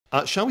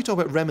Shall we talk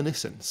about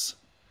Reminiscence?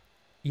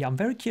 Yeah, I'm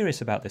very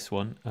curious about this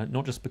one,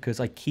 not just because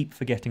I keep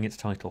forgetting its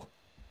title.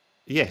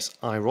 Yes,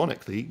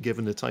 ironically,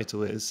 given the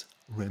title is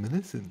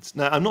Reminiscence.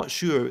 Now, I'm not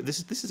sure,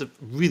 this is a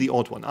really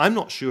odd one. I'm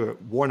not sure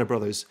Warner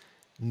Brothers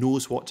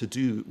knows what to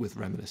do with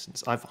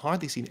Reminiscence. I've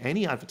hardly seen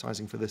any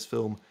advertising for this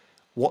film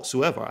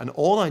whatsoever, and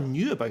all I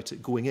knew about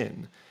it going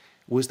in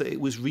was that it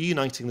was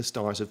reuniting the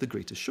stars of The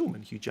Greatest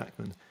Showman, Hugh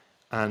Jackman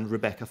and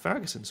Rebecca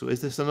Ferguson. So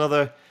is this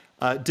another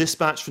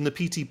dispatch from the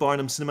P.T.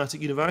 Barnum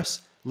cinematic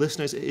universe?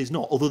 Listeners, it is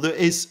not. Although there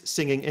is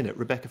singing in it.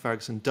 Rebecca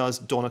Ferguson does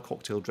don a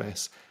cocktail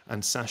dress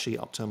and sashay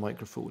up to a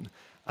microphone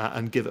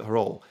and give it her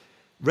all.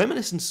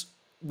 Reminiscence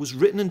was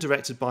written and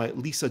directed by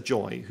Lisa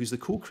Joy, who's the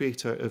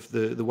co-creator of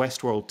the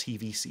Westworld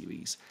TV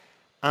series.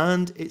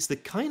 And it's the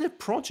kind of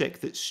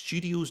project that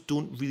studios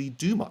don't really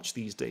do much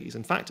these days.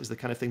 In fact, it's the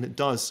kind of thing that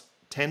does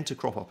tend to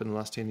crop up in the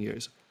last 10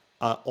 years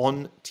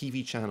on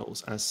TV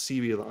channels as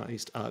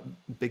serialized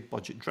big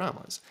budget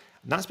dramas.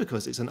 And that's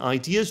because it's an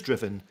ideas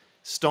driven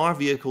star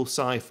vehicle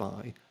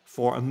sci-fi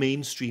for a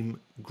mainstream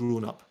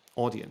grown up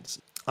audience.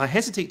 I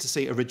hesitate to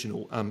say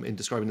original in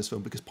describing this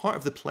film because part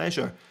of the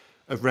pleasure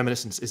of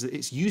Reminiscence is that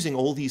it's using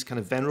all these kind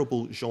of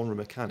venerable genre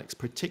mechanics,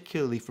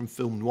 particularly from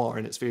film noir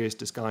in its various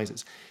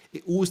disguises.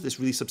 It owes this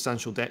really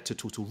substantial debt to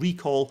Total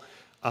Recall,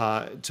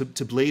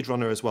 to Blade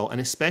Runner as well,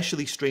 and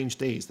especially Strange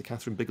Days, the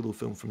Catherine Bigelow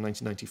film from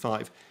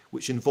 1995,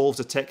 which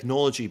involves a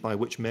technology by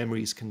which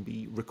memories can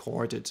be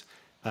recorded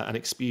and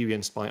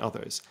experienced by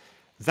others.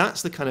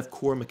 That's the kind of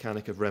core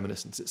mechanic of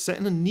Reminiscence. It's set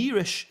in a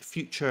nearish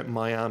future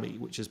Miami,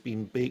 which has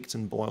been baked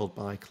and boiled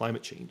by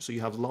climate change. So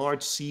you have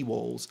large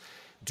seawalls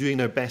doing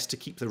their best to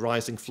keep the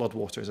rising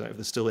floodwaters out of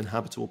the still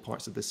inhabitable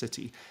parts of the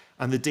city.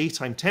 And the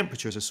daytime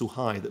temperatures are so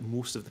high that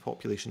most of the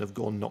population have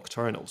gone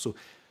nocturnal. So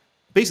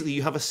basically,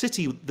 you have a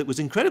city that was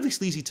incredibly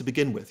sleazy to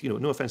begin with. You know,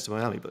 no offense to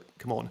Miami, but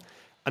come on.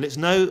 And it's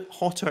now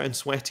hotter and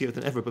sweatier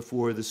than ever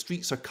before. The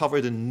streets are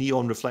covered in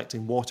neon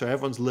reflecting water.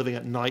 Everyone's living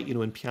at night, you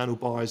know, in piano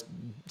bars,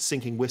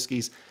 sinking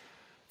whiskies.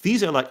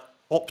 These are like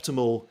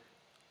optimal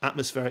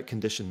atmospheric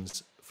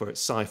conditions for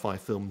sci-fi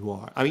film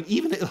noir. I mean,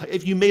 even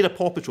if you made a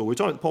Paw Patrol, we were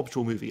talking about the Paw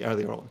Patrol movie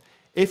earlier on.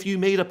 If you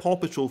made a Paw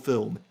Patrol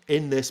film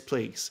in this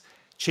place,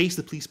 Chase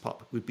the Police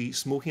Pup would be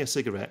smoking a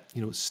cigarette,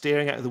 you know,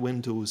 staring out of the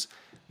windows,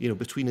 you know,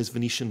 between his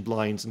Venetian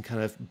blinds and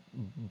kind of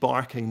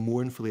barking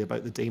mournfully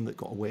about the dame that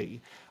got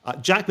away.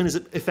 Jackman is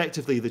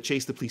effectively the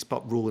Chase the Police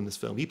Pup role in this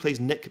film. He plays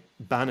Nick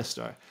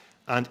Bannister.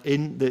 And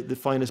in the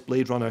finest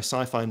Blade Runner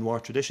sci-fi noir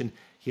tradition,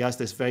 he has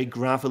this very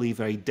gravelly,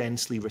 very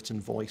densely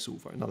written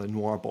voiceover, another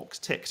noir box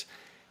ticked.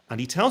 And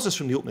he tells us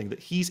from the opening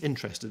that he's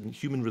interested in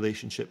human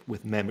relationship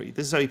with memory.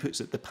 This is how he puts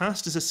it. The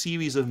past is a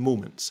series of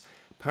moments,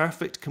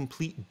 perfect,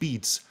 complete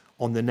beads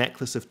on the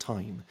necklace of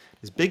time.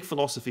 His big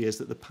philosophy is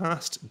that the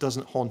past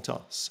doesn't haunt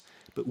us,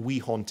 but we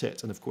haunt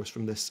it. And of course,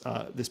 from this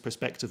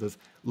perspective of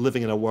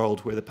living in a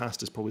world where the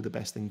past is probably the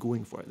best thing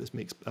going for it, this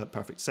makes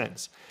perfect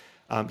sense.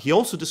 He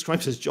also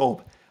describes his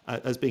job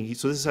as being,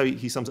 so this is how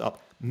he sums it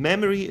up.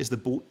 Memory is the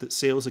boat that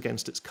sails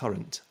against its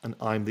current, and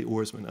I'm the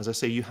oarsman. As I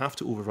say, you have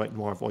to overwrite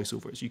noir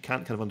voiceovers. You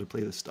can't kind of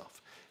underplay this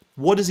stuff.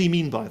 What does he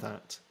mean by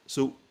that?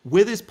 So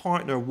with his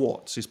partner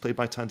Watts, who's played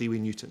by Tandiwe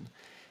Newton,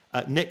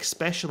 Nick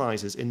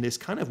specializes in this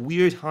kind of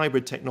weird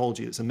hybrid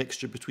technology that's a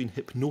mixture between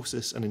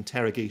hypnosis and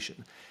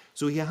interrogation.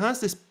 So he has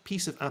this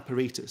piece of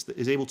apparatus that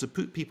is able to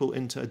put people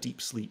into a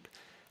deep sleep.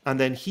 And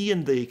then he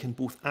and they can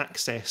both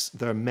access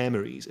their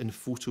memories in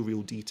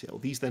photoreal detail.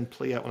 These then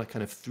play out on a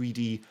kind of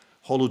 3D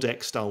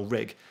holodeck style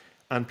rig.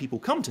 And people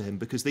come to him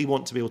because they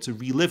want to be able to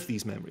relive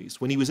these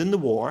memories. When he was in the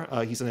war,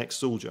 he's an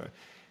ex-soldier,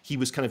 he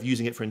was kind of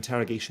using it for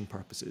interrogation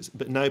purposes.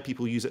 But now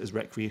people use it as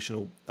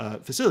recreational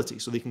facility.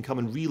 So they can come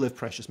and relive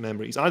precious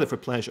memories, either for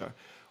pleasure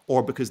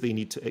or because they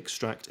need to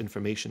extract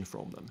information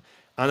from them.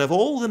 And of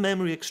all the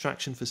memory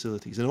extraction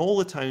facilities in all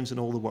the towns in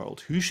all the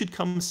world, who should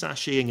come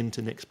sashaying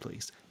into Nick's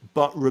place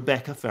but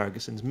Rebecca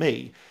Ferguson's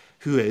May,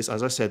 who is,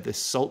 as I said, this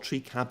sultry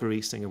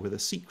cabaret singer with a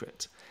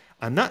secret.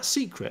 And that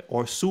secret,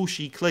 or so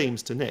she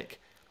claims to Nick,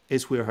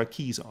 is where her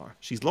keys are.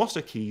 She's lost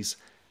her keys,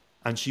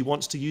 and she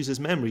wants to use his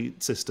memory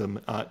system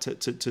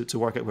to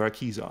work out where her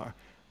keys are.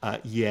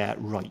 Yeah,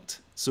 right.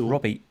 So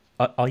Robbie,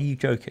 are you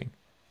joking?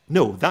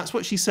 no, that's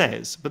what she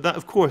says. But that,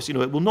 of course, you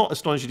know, it will not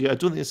astonish you. I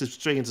don't think this is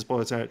straying into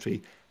spoiler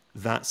territory.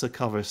 That's a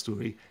cover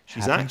story.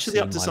 She's Have you actually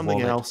up seen to my something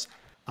wallet? else.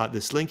 The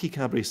slinky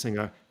cabaret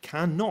singer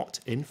cannot,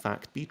 in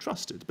fact, be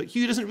trusted. But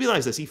Hugh doesn't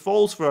realise this. He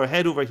falls for her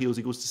head over heels.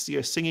 He goes to see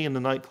her singing in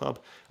the nightclub.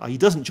 He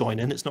doesn't join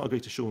in. It's not a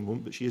greatest show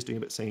moment, but she is doing a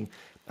bit of singing.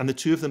 And the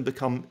two of them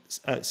become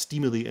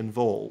steamily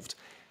involved.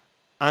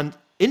 And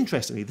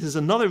interestingly, this is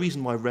another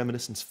reason why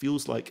Reminiscence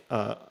feels like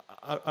a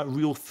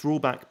real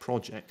throwback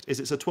project. Is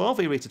it's a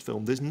 12A rated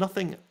film. There's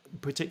nothing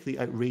particularly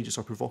outrageous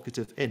or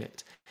provocative in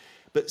it.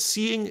 But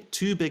seeing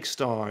two big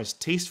stars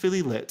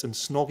tastefully lit and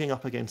snogging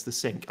up against the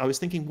sink, I was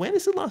thinking, when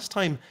is the last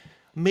time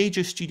a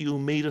major studio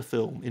made a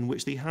film in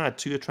which they had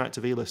two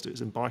attractive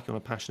A-listers embarking on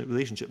a passionate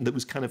relationship? And that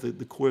was kind of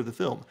the core of the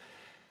film.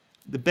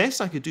 The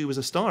best I could do was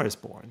A Star is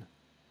Born.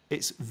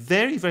 It's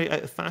very, very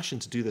out of fashion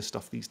to do this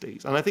stuff these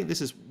days. And I think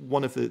this is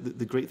one of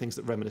the great things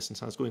that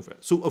Reminiscence has going for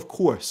it. So, of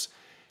course,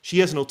 she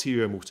has an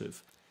ulterior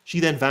motive. She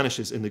then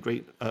vanishes in the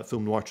great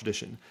film noir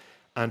tradition,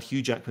 and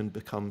Hugh Jackman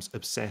becomes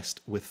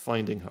obsessed with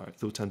finding her,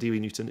 though Thanderi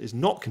Newton is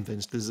not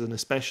convinced this is an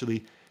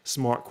especially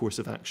smart course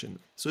of action.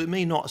 So it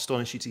may not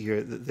astonish you to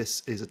hear that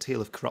this is a tale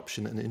of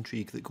corruption and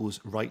intrigue that goes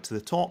right to the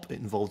top. It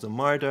involves a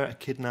murder, a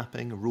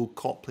kidnapping, a rogue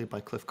cop played by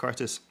Cliff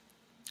Curtis,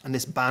 and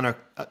this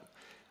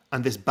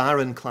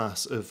barren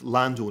class of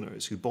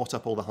landowners who bought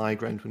up all the high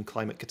ground when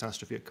climate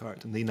catastrophe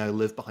occurred, and they now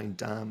live behind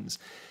dams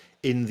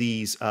in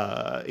these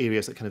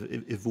areas that kind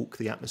of evoke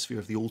the atmosphere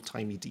of the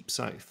old-timey Deep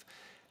South.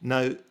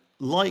 Now,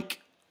 like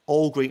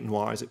all great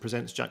noirs, it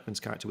presents Jackman's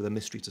character with a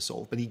mystery to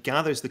solve, but he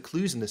gathers the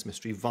clues in this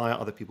mystery via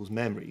other people's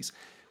memories,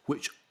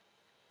 which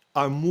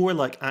are more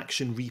like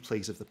action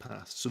replays of the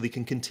past, so they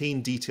can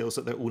contain details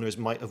that their owners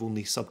might have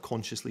only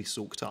subconsciously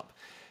soaked up.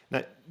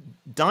 Now,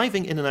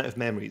 diving in and out of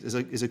memories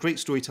is a great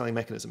storytelling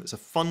mechanism. It's a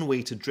fun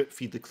way to drip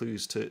feed the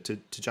clues to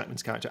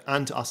Jackman's character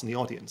and to us in the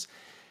audience,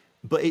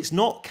 but it's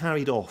not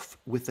carried off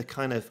with the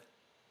kind of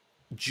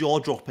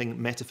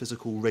jaw-dropping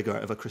metaphysical rigour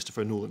of a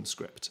Christopher Nolan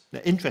script. Now,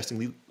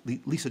 interestingly,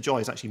 Lisa Joy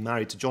is actually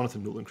married to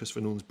Jonathan Nolan,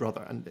 Christopher Nolan's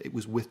brother, and it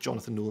was with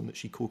Jonathan Nolan that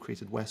she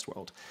co-created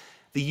Westworld.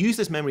 They use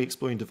this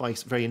memory-exploring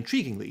device very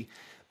intriguingly,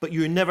 but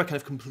you're never kind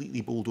of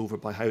completely bowled over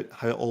by how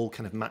it all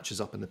kind of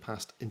matches up in the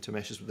past,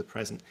 intermeshes with the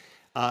present.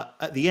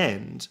 At the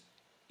end,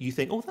 you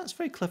think, oh, that's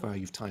very clever how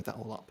you've tied that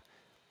all up.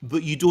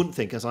 But you don't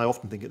think, as I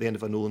often think at the end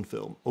of a Nolan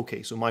film,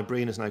 okay, so my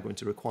brain is now going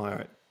to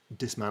require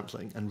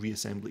dismantling and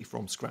reassembly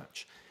from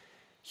scratch.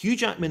 Hugh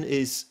Jackman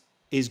is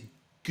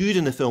good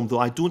in the film, though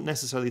I don't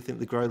necessarily think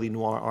the girly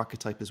noir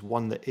archetype is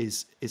one that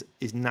is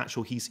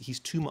natural. He's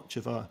too much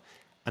of a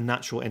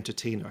natural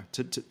entertainer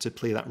to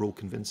play that role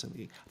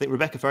convincingly. I think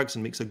Rebecca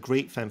Ferguson makes a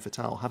great femme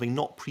fatale, having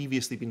not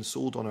previously been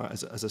sold on her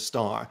as a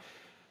star.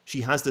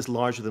 She has this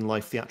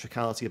larger-than-life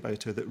theatricality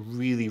about her that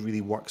really,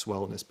 really works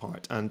well in this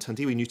part. And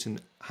Thanderi Newton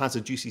has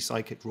a juicy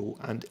sidekick role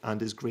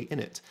and is great in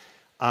it.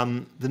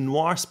 The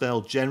noir spell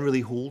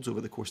generally holds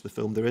over the course of the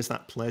film. There is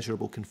that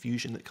pleasurable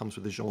confusion that comes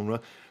with the genre.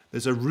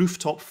 There's a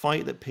rooftop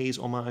fight that pays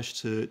homage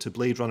to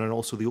Blade Runner and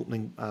also the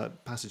opening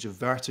passage of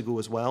Vertigo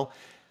as well.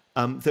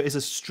 There is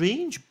a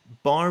strange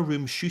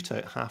barroom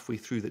shootout halfway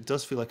through that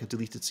does feel like a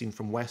deleted scene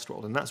from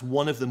Westworld, and that's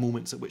one of the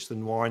moments at which the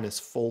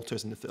noirness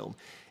falters in the film.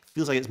 It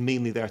feels like it's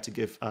mainly there to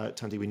give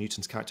Thanderi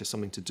Newton's character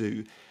something to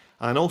do.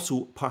 And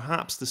also,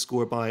 perhaps the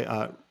score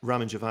by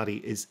Ramin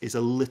Djawadi is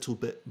a little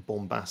bit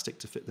bombastic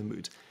to fit the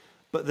mood.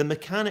 But the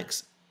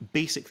mechanics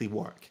basically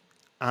work,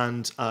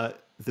 and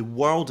the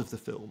world of the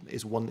film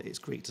is one that it's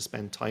great to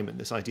spend time in.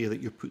 This idea that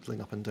you're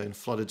pootling up and down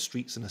flooded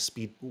streets in a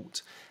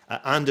speedboat,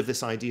 and of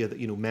this idea that,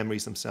 you know,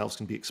 memories themselves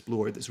can be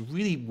explored. That's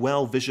really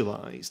well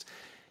visualized.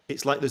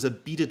 It's like there's a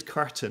beaded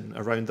curtain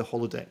around the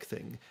holodeck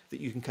thing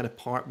that you can kind of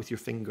part with your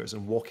fingers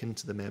and walk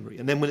into the memory.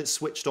 And then when it's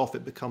switched off,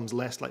 it becomes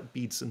less like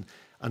beads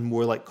and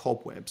more like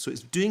cobwebs. So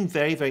it's doing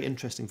very, very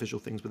interesting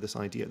visual things with this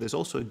idea. There's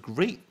also a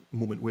great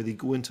moment where they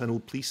go into an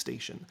old police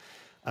station,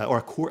 or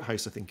a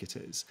courthouse, I think it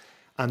is,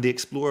 and they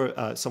explore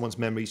someone's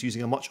memories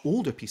using a much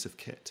older piece of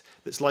kit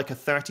that's like a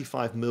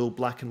 35mm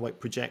black and white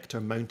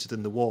projector mounted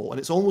in the wall. And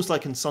it's almost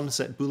like in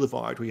Sunset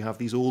Boulevard, where you have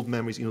these old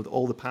memories, you know,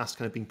 all the past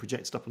kind of being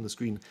projected up on the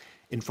screen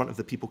in front of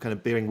the people kind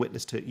of bearing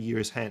witness to it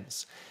years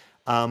hence.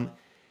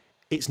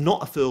 It's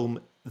not a film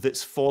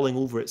that's falling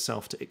over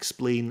itself to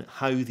explain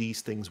how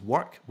these things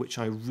work, which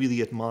I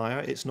really admire.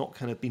 It's not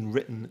kind of been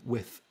written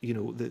with, you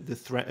know, the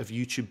threat of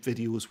YouTube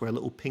videos where a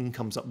little ping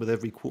comes up with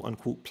every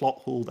quote-unquote plot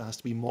hole that has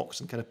to be mocked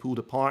and kind of pulled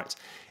apart.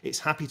 It's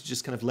happy to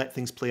just kind of let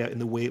things play out in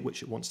the way at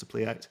which it wants to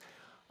play out.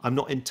 I'm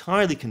not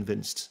entirely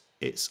convinced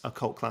it's a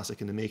cult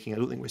classic in the making. I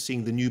don't think we're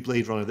seeing the new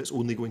Blade Runner that's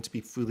only going to be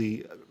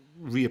fully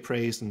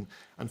reappraised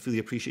and fully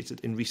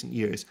appreciated in recent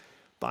years.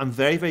 But I'm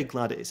very, very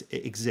glad it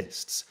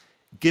exists.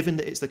 Given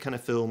that it's the kind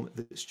of film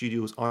that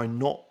studios are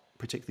not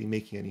particularly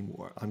making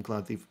anymore, I'm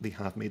glad they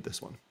have made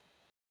this one.